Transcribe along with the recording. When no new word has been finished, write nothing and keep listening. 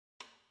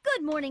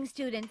Good morning,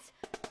 students.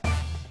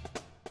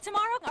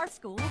 Tomorrow, our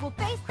school will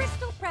face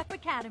Crystal Prep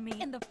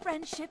Academy in the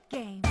Friendship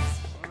Games.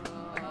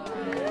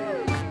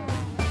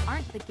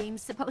 Aren't the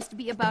games supposed to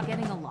be about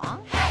getting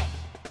along?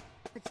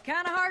 It's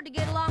kind of hard to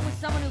get along with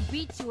someone who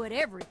beats you at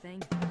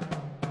everything.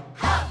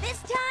 This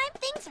time,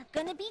 things are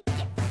gonna be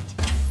different.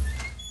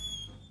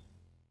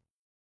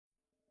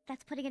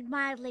 That's putting it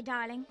mildly,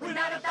 darling. We're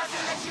not about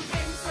to let you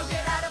in, so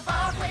get out of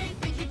our way.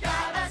 Think you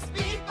got us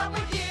beat, but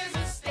we're here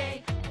to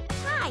stay.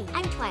 Hi,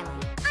 I'm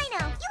Twilight. I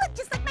know, you look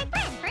just like my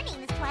friend. Her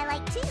name is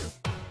Twilight, too.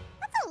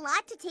 That's a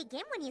lot to take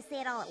in when you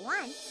say it all at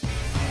once.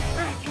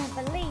 I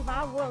can't believe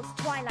our world's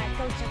Twilight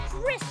goes to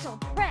Crystal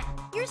Prep.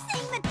 You're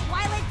saying that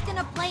Twilight's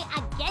gonna play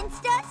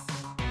against us?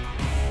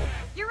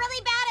 You're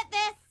really bad at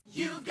this.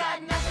 You've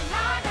got nothing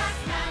on us,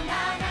 na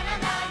na na na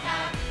na na.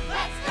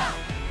 Let's go.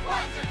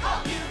 What's your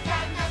call? You've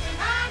got nothing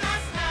on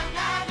us, na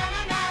na na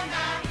na na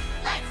na.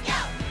 Let's go.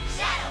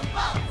 Shadow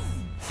bolts.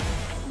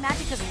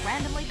 Magic is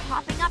randomly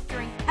popping up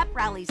during pep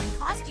rallies and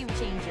costume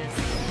changes.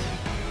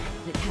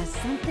 It has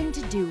something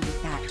to do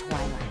with that,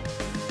 Twilight.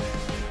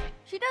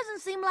 She doesn't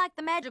seem like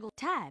the magical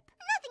type.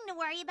 Nothing to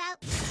worry about.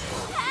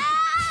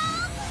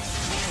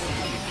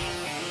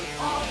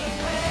 All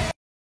the way.